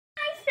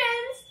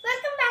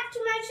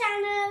my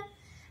channel.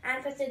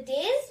 And for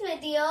today's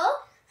video,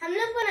 हम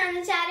लोग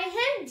बनाने जा रहे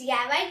हैं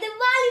DIY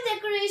Diwali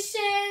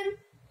decoration.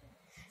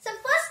 So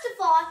first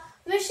of all,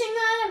 wishing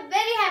you all a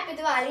very happy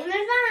Diwali in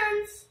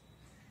advance.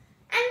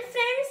 And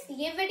friends,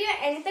 ये video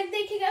and तक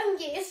देखिएगा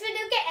क्योंकि इस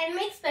वीडियो के एंड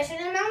में एक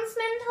स्पेशल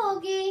अनाउंसमेंट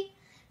होगी.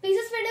 प्लीज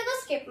इस वीडियो को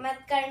स्किप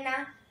मत करना.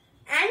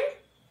 And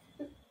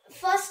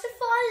first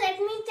of all let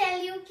me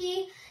tell you कि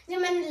जो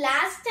मैंने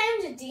लास्ट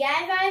टाइम जो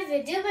DIY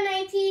वीडियो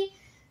बनाई थी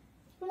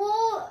वो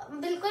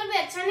बिल्कुल भी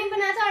अच्छा नहीं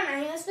बना था और ना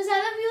ही उस पर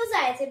ज्यादा व्यूज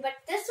आए थे. But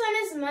this one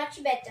is much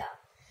better.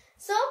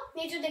 सो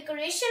ये जो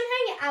डेकोरेशन है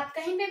ये आप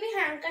कहीं पे भी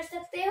हैंग कर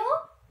सकते हो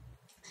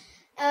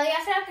या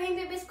फिर आप कहीं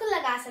पे भी इसको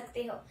लगा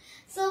सकते हो.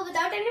 So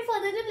without any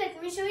further do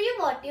let me show you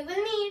what you will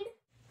need.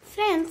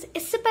 Friends,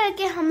 इससे पहले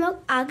कि हम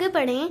लोग आगे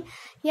बढ़ें,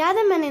 याद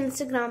है मैंने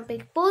इंस्टाग्राम पे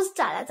एक पोस्ट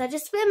डाला था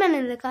जिसपे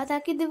मैंने लिखा था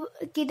कि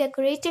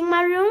decorating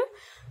my room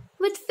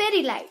with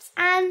fairy lights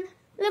and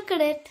look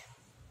at it.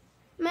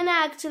 मैंने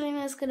एक्चुअली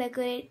में उसको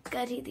डेकोरेट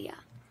कर ही दिया.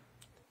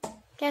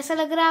 कैसा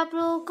लग रहा है आप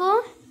लोगों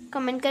को?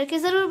 कमेंट करके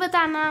जरूर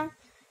बताना.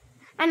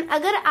 एंड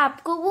अगर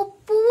आपको वो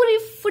पूरी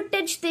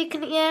फुटेज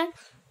देखनी है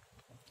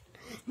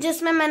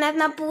जिसमें मैंने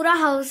अपना पूरा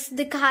हाउस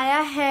दिखाया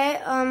है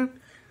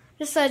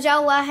जो सजा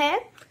हुआ है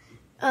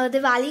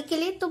दिवाली के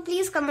लिए, तो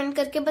प्लीज कमेंट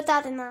करके बता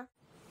देना.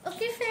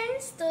 ओके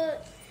फ्रेंड्स, तो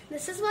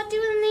this is what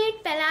you will need.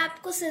 पहले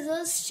आपको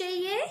सिजर्स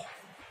चाहिए,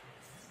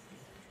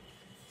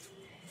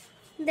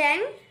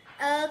 देन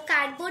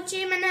कार्डबोर्ड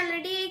चाहिए. मैंने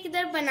ऑलरेडी एक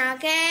इधर बना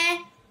के.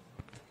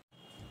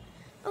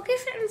 Okay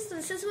friends,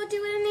 this is what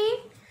you will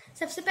need.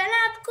 सबसे पहले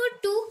आपको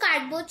 2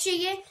 कार्डबोर्ड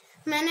चाहिए.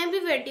 मैंने अभी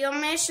वीडियो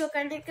में शो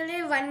करने के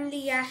लिए 1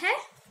 लिया है.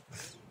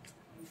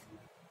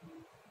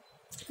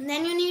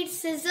 Then you need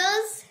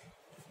scissors.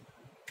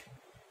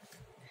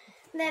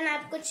 Then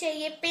आपको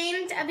चाहिए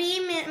पेंट. अभी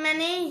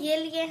मैंने ये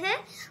लिए हैं,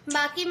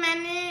 बाकी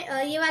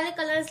मैंने ये वाले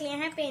कलर्स लिए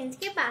हैं पेंट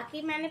के,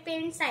 बाकी मैंने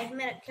पेंट साइड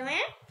में रखे हुए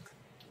हैं.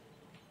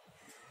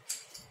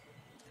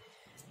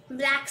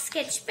 Black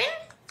sketch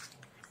pen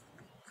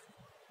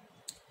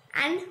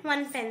and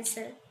 1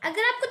 pencil.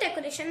 अगर आपको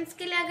डेकोरेशन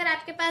के लिए अगर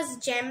आपके पास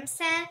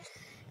जेम्स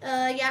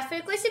हैं या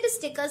फिर कोई सी भी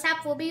स्टिकर्स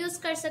आप वो भी यूज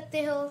कर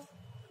सकते हो.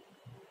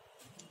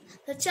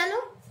 तो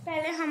चलो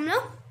पहले हम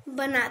लोग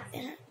बनाते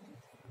हैं.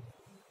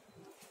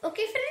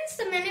 ओके फ्रेंड्स,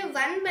 तो मैंने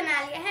 1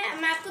 बना लिया है.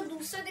 मैं आपको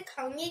दूसरा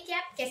दिखाऊंगी कि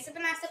आप कैसे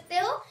बना सकते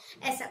हो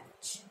ऐसा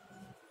कुछ.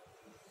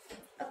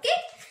 ओके,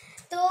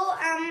 तो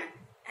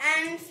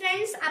एंड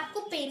फ्रेंड्स, आपको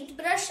पेंट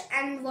ब्रश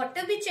एंड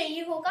वाटर भी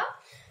चाहिए होगा.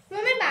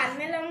 वो मैं बाद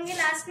में लाऊंगी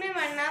लास्ट में,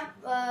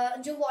 वरना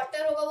जो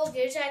वाटर होगा वो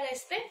गिर जाएगा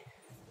इस पे.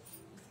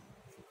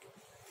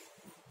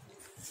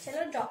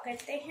 चलो ड्रॉ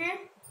करते हैं.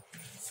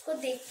 इसको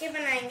देख के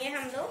बनाएंगे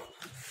हम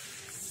लोग.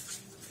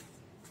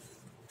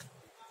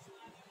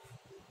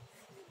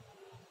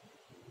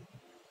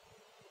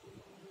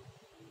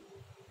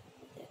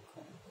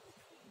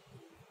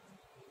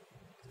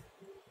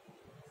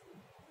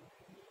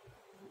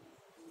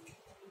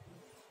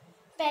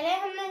 पहले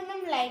हम लोग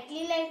एकदम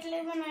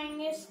लाइटली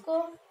बनाएंगे इसको.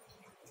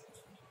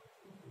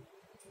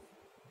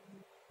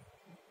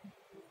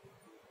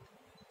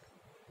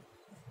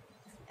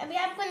 अभी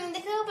आपको नहीं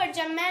दिखेगा पर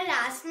जब मैं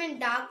लास्ट में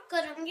डार्क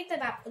करूंगी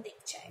तब आपको दिख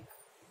जाएगा.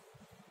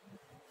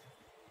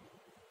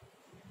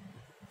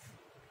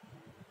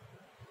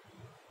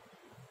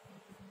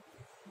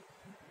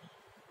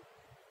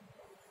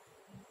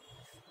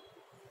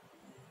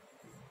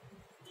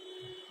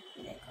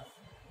 देखो,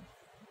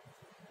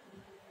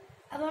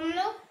 अब हम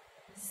लोग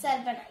सर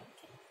बनाएंगे.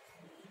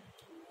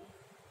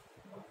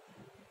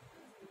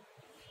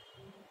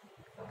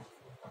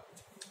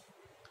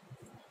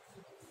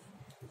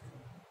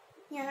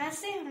 यहाँ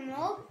से हम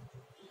लोग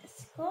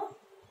इसको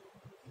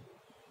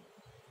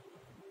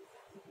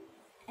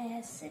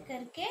ऐसे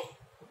करके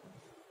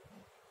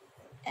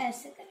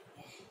ऐसे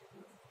करेंगे.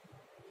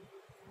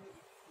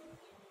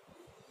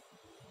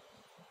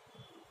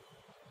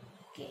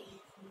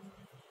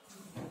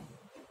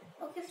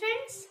 ओके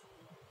फ्रेंड्स,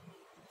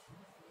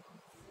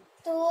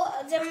 तो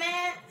जब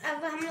मैं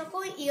अब हम लोग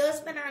को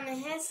ईयर्स बनाने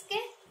हैं इसके.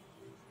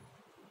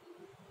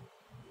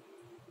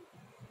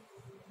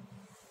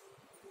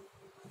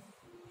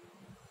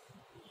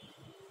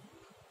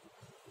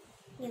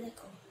 ये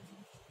देखो,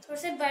 थोड़े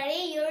से बड़े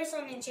ईयर्स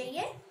होने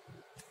चाहिए.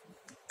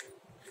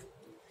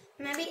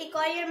 मैं भी एक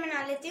और ईयर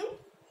बना लेती हूँ,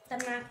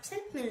 तब मैं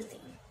आपसे मिलती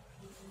हूँ.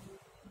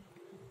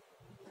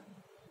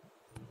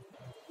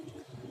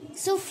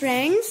 सो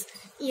फ्रेंड्स,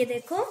 ये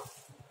देखो,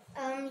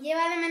 ये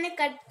वाला मैंने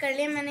कट कर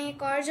लिया. मैंने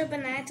एक और जो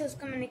बनाया था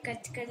उसको मैंने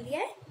कट कर लिया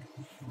है.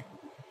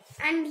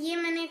 एंड ये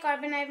मैंने एक और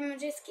बनाया,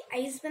 मुझे इसकी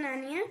आईज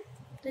बनानी है.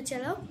 तो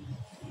चलो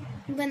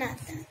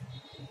बनाते हैं.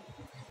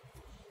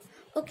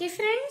 ओके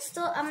फ्रेंड्स,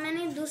 तो अब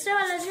मैंने दूसरा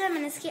वाला जो है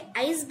मैंने इसकी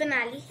आईज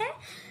बना ली है.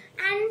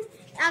 एंड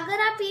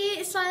अगर आप ये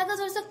इस वाले का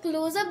थोड़ा सा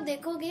क्लोजअप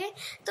देखोगे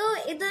तो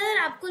इधर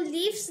आपको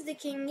लीव्स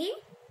दिखेंगी.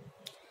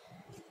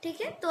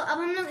 ठीक है, तो अब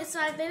हम लोग इस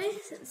वाले पे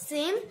भी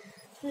सेम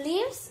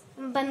लीव्स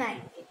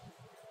बनाएंगे.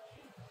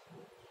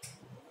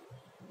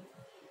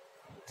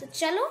 तो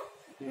चलो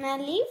मैं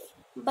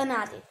लीव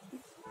बना देती हूँ.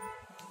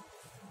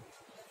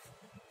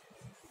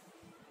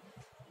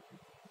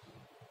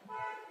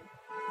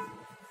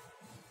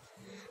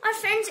 और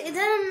फ्रेंड्स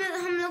इधर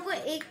हम लोग को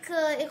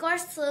एक और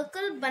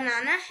सर्कल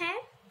बनाना है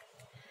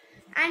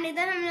एंड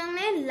इधर हम लोग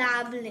ने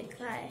लाभ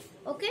लिखा है।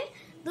 ओके,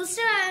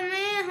 दूसरे वाले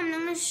में हम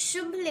लोग ने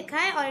शुभ लिखा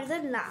है और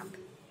इधर लाभ।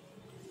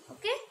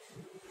 ओके,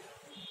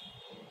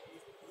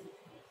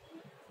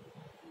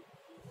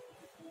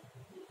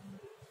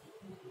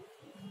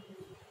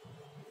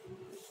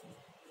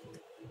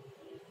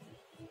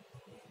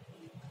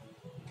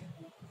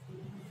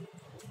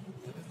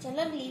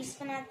 चलो लीव्स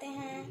बनाते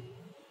हैं।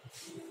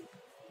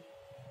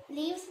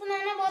 लीव्स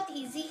बनाना बहुत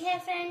इजी है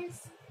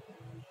फ्रेंड्स।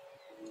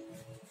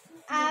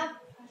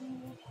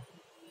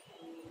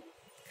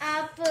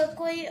 आप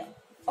कोई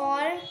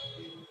और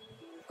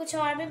कुछ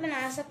और भी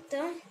बना सकते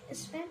हो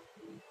इसमें।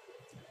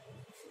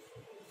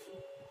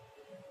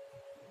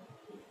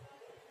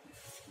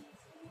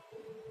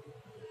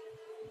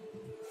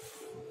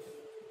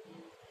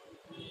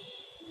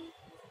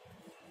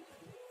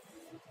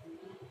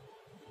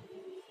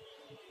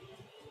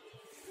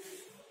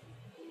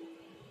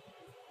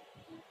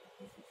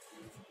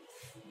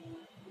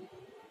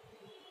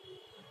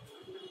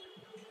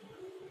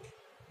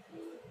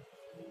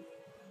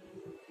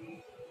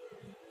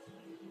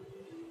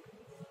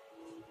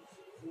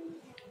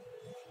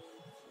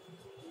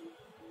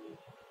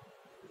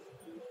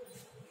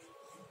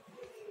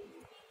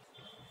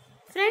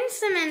 फ्रेंड्स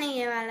तो मैंने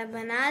ये वाला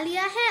बना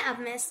लिया है। अब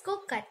मैं इसको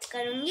कट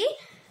करूंगी।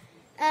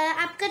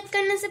 आप कट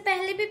करने से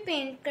पहले भी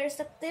पेंट कर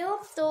सकते हो।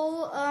 तो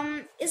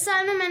इस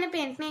वाल में मैंने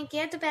पेंट नहीं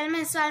किया, तो पहले मैं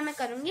इस वाल में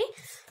करूंगी,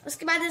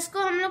 उसके बाद इसको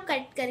हम लोग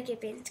कट करके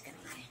पेंट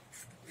करेंगे।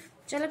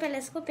 चलो पहले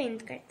इसको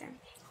पेंट करते हैं।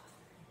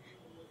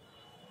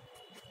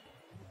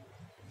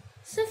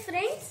 सो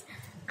फ्रेंड्स,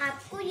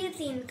 आपको ये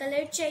 3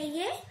 कलर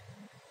चाहिए,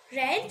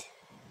 रेड,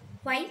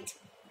 व्हाइट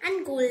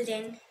एंड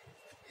गोल्डन।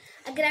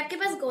 अगर आपके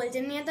पास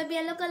गोल्डन नहीं है तो आप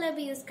येलो कलर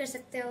भी यूज कर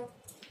सकते हो।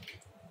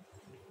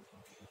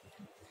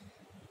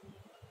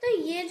 तो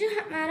ये जो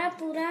हमारा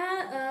पूरा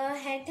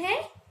हेड है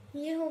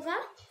ये होगा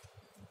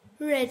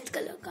रेड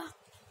कलर का।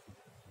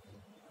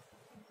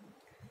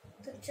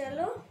 तो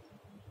चलो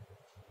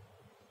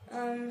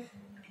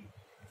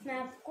मैं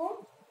आपको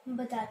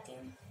बताती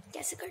हूँ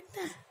कैसे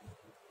करता है।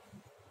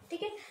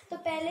 ठीक है, तो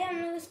पहले हम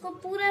लोग इसको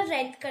पूरा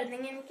रेड कर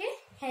देंगे, इनके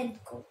हेड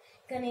को,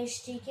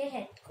 गणेश जी के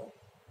हेड को।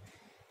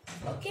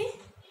 ओके,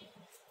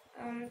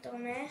 तो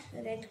मैं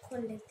रेड खोल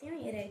लेती हूँ।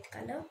 ये रेड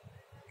कलर,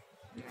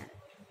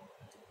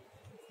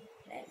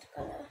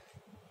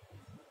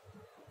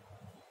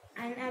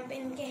 एंड अब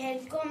इनके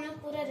हेड को हम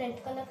लोग पूरा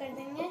रेड कलर कर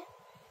देंगे।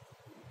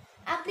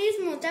 आप प्लीज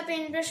मोटा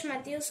पेंट ब्रश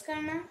मत यूज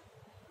करना।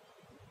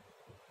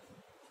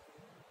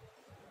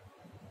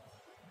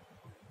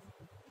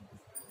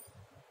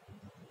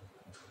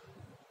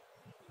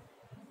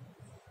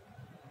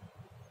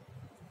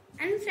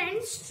 एंड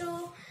फ्रेंड्स,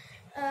 जो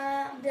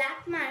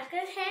ब्लैक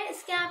मार्कर है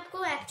इसके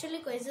आपको एक्चुअली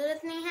कोई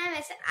ज़रूरत नहीं है।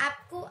 वैसे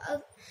आपको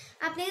आप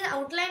प्लीज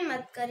आउटलाइन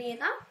मत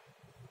करिएगा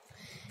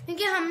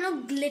क्योंकि हम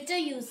लोग ग्लिटर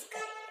यूज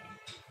करेंगे।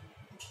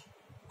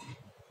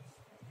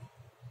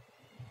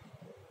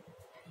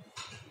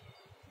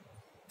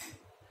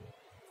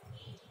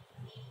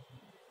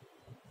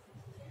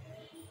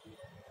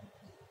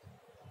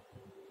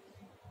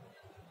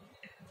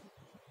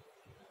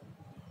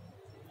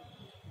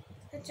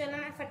 तो चलो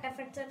मैं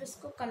फटाफट से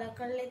इसको कलर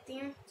कर लेती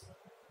हूँ।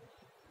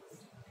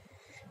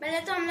 पहले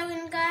तो हम लोग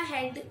इनका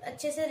हेड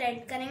अच्छे से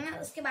रेड करेंगे,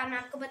 उसके बाद मैं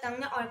आपको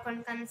बताऊंगा और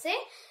कौन कौन से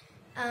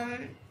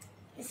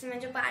इसमें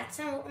जो पार्ट्स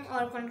हैं वो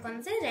और कौन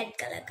कौन से रेड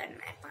कलर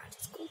करना है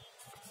पार्ट्स को।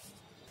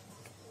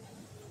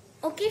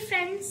 ओके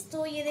फ्रेंड्स,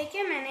 तो ये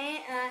देखिए मैंने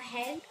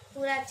हेड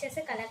पूरा अच्छे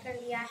से कलर कर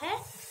लिया है।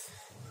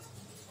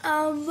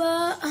 अब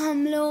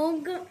हम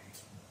लोग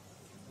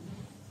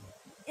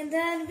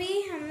इधर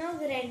भी हम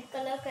लोग रेड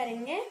कलर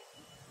करेंगे।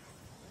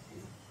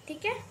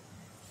 ठीक है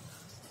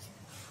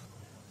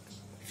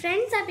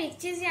फ्रेंड्स, आप एक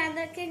चीज याद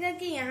रखिएगा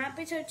कि यहाँ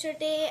पे छोटे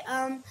छोटे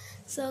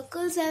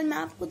सर्कल्स हैं। मैं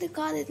आपको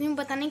दिखा देती हूँ,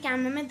 पता नहीं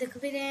कैमरे में दिख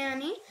भी रहे हैं या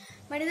नहीं,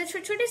 बट इधर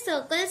छोटे छोटे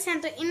सर्कल्स हैं,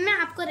 तो इनमें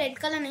आपको रेड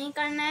कलर नहीं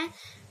करना है,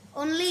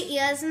 ओनली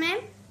ईयर्स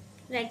में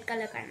रेड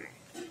कलर करना है।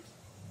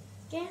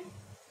 ठीक है,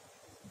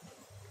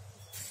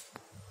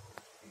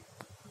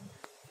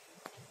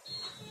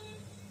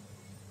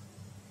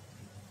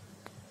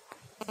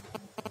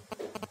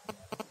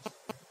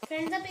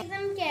 फ्रेंड्स आप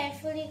एकदम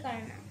केयरफुली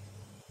करना।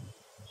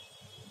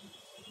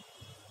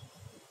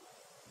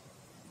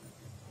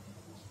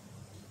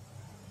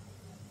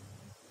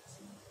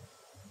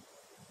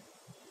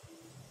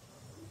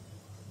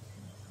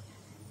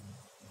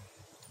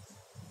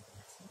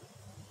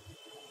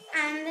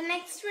 एंड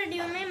नेक्स्ट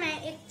वीडियो में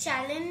मैं एक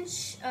चैलेंज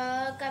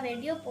का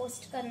वीडियो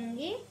पोस्ट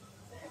करूंगी,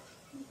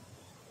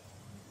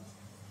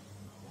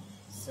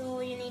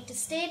 so you need to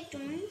stay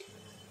tuned.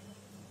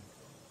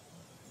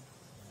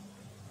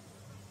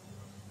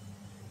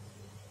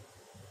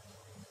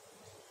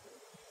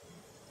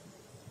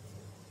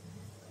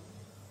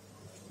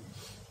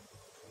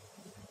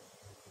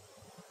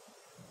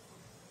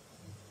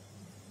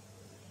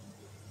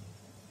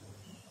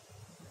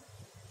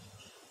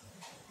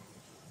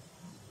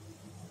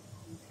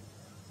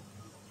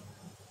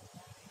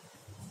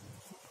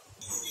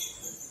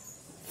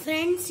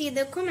 Friends ये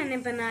देखो मैंने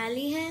बना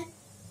ली है।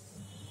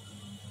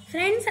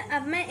 फ्रेंड्स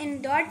अब मैं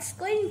इन डॉट्स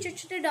को, इन छोटे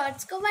छोटे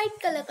डॉट्स को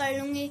व्हाइट कलर कर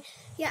लूंगी,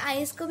 या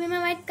आईज को भी मैं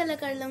व्हाइट कलर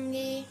कर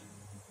लूंगी।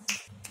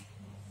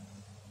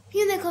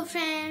 ये देखो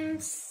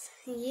फ्रेंड्स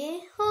ये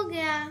हो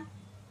गया।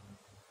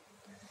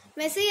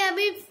 वैसे ये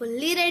अभी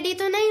फुल्ली रेडी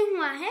तो नहीं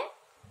हुआ है,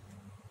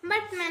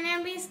 बट मैंने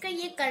अभी इसका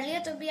ये कर लिया,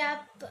 तो भी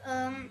आप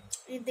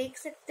ये देख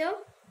सकते हो।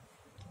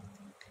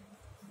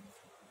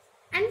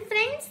 एंड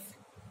फ्रेंड्स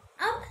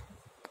अब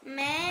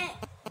मैं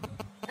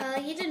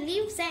ये जो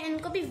लीव्स हैं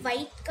इनको भी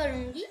वाइट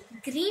करूंगी,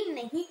 ग्रीन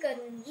नहीं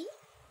करूंगी,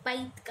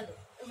 वाइट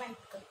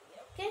करूंगी।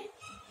 ओके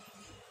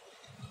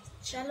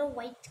चलो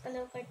वाइट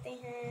कलर करते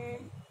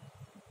हैं।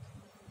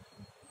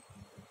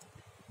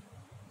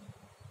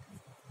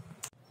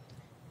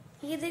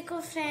 ये देखो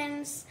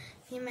फ्रेंड्स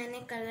ये मैंने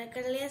कलर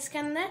कर लिया इसके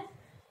अंदर।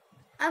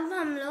 अब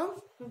हम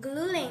लोग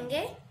ग्लू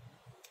लेंगे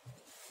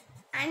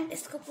एंड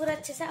इसको पूरा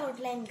अच्छे से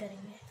आउटलाइन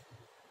करेंगे।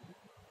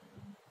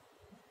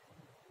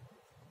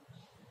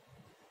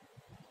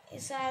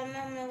 इस साल में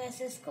हम लोग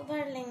ऐसे इसको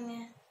भर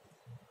लेंगे,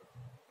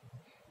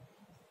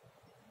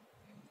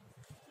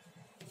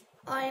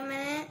 और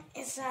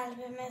मैंने इस साल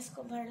में मैं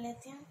इसको भर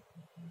लेती हूँ।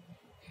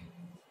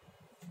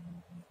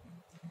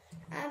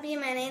 अब ये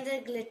मैंने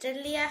इधर ग्लिटर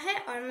लिया है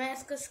और मैं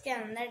इसको इसके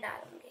अंदर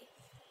डालूंगी।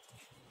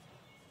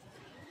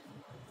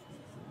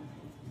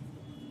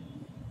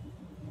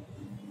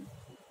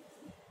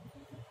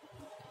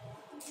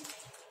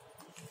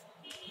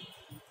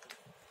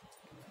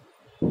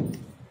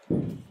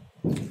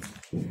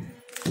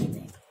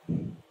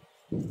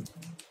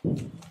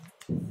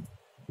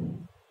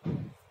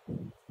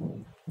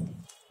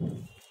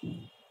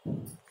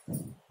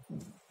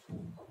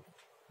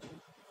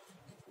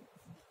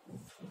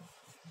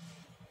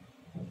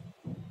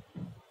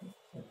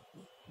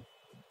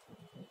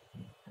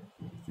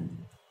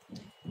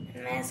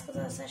 मैं इसको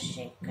थोड़ा सा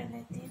शेक कर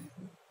देती हूँ।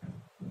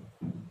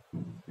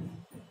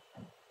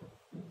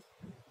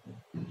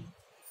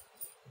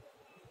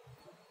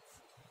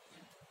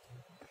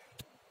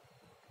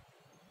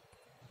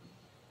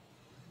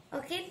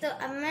 ओके तो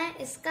अब मैं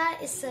इसका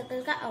इस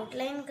सर्कल का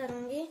आउटलाइन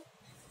करूंगी।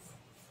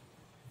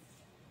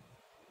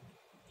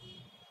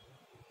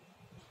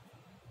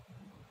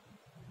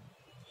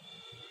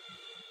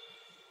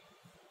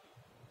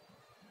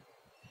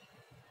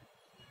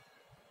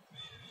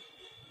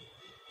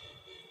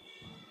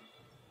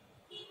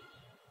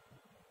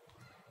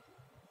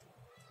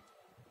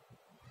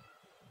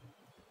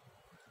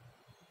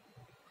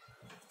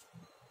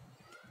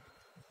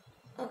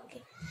 ओके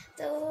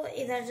तो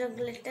इधर जो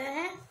ग्लिटर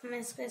है मैं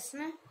इसको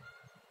इसमें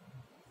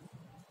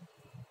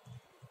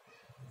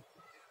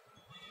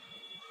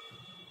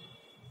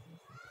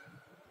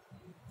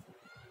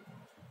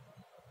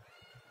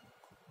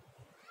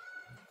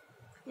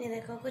ये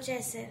देखो कुछ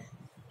ऐसे।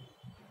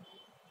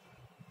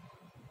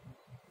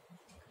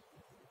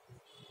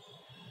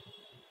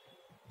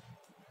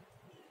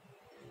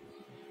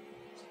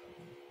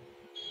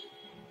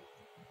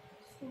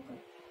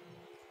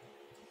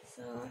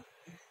 सो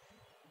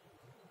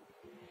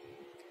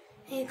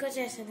ये कुछ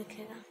ऐसे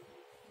दिखेगा।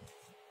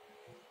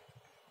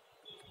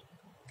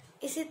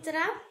 इसी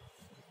तरह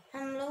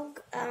हम लोग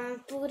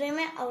पूरे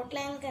में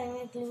आउटलाइन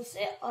करेंगे ग्लू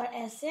से, और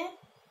ऐसे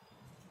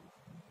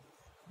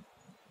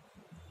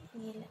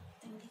ये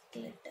लगता है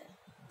ग्लिटर।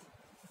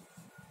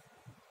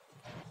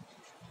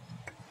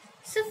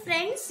 सो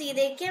फ्रेंड्स ये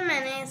देखिए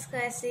मैंने इसको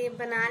ऐसे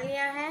बना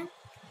लिया है।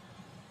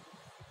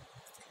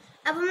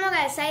 अब हम लोग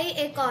ऐसा ही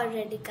एक और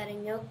रेडी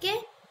करेंगे। ओके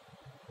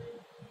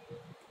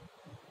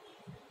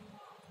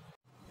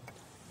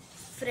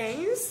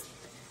फ्रेंड्स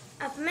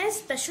अब मैं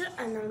स्पेशल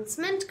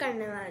अनाउंसमेंट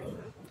करने वाली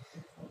हूँ।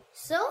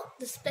 So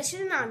the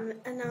special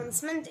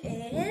announcement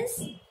is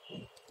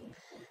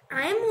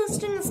I am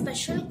hosting a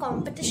special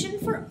competition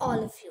for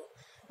all of you,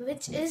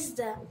 which is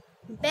the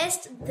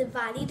best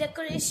Diwali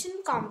decoration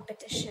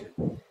competition.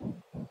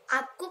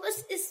 आपको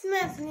बस इसमें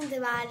अपनी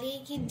दिवाली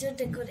की जो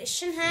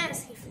डेकोरेशन है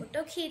उसकी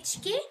फोटो खींच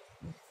के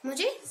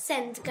मुझे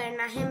सेंड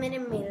करना है मेरे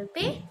मेल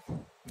पे।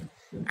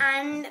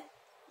 एंड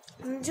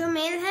जो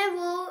मेल है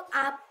वो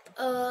आप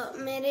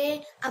मेरे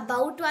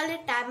अबाउट वाले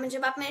टैब में,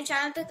 जब आप मेरे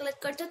चैनल पे क्लिक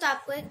करते हो तो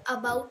आपको एक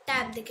अबाउट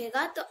टैब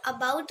दिखेगा, तो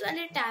अबाउट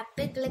वाले टैब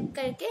पे क्लिक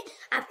करके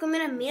आपको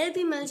मेरा मेल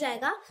भी मिल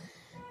जाएगा।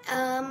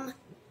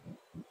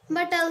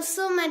 बट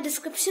ऑल्सो मैं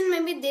डिस्क्रिप्शन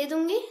में भी दे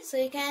दूंगी, so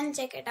you can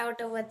check it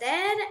out over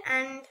there.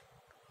 And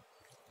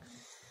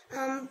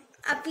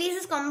आप प्लीज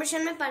इस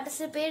कॉम्पिटिशन में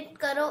पार्टिसिपेट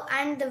करो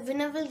and the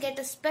winner will get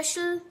a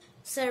special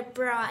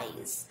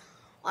surprise.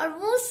 और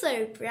वो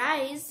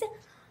सरप्राइज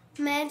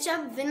मैं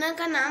जब विनर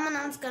का नाम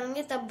अनाउंस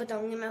करूंगी तब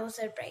बताऊंगी मैं वो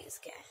सरप्राइज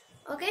क्या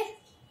है। Okay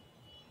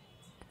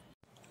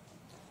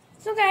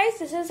so guys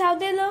this is how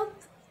they look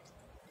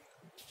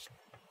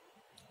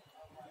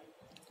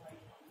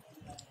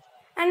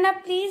and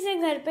आप प्लीज ये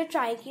घर पे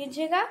ट्राई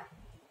कीजिएगा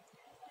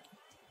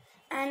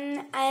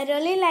and I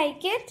really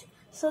like it.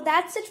 So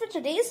that's it for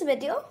today's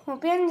video.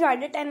 Hope you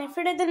enjoyed it, and if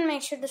you did then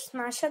make sure to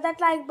smash that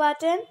like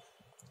button,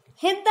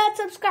 hit that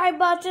subscribe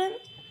button,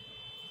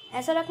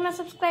 ऐसा रखना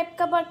subscribe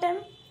का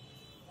button,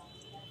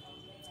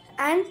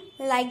 and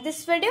like this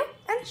video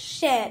and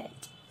share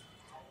it.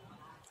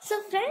 So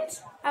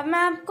friends, अब मैं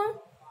आपको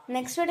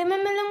next video में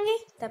मिलूंगी,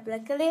 तब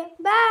तक के लिए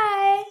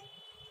बाय।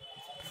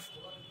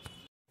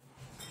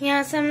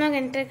 यहाँ से हम लोग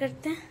एंटर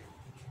करते हैं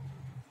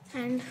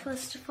and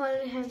first of all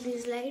we have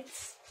these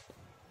lights.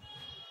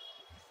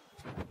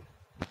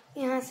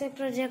 यहाँ से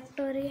प्रोजेक्ट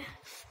हो रही है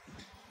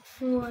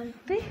वॉल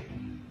पे।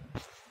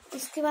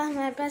 उसके बाद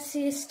हमारे पास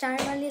ये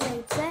स्टार वाली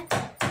लाइट्स है।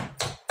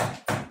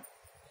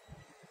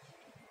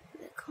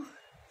 देखो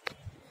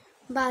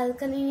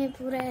बालकनी में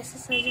पूरा ऐसे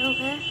सजा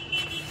हुआ है।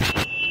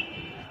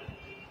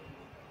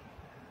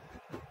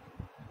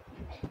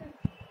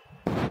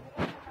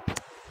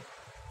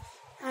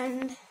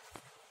 And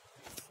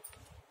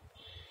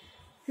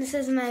this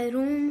is my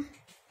room.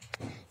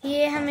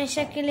 ये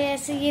हमेशा के लिए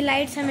ऐसे, ये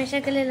लाइट्स हमेशा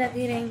के लिए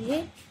लगी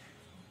रहेंगी।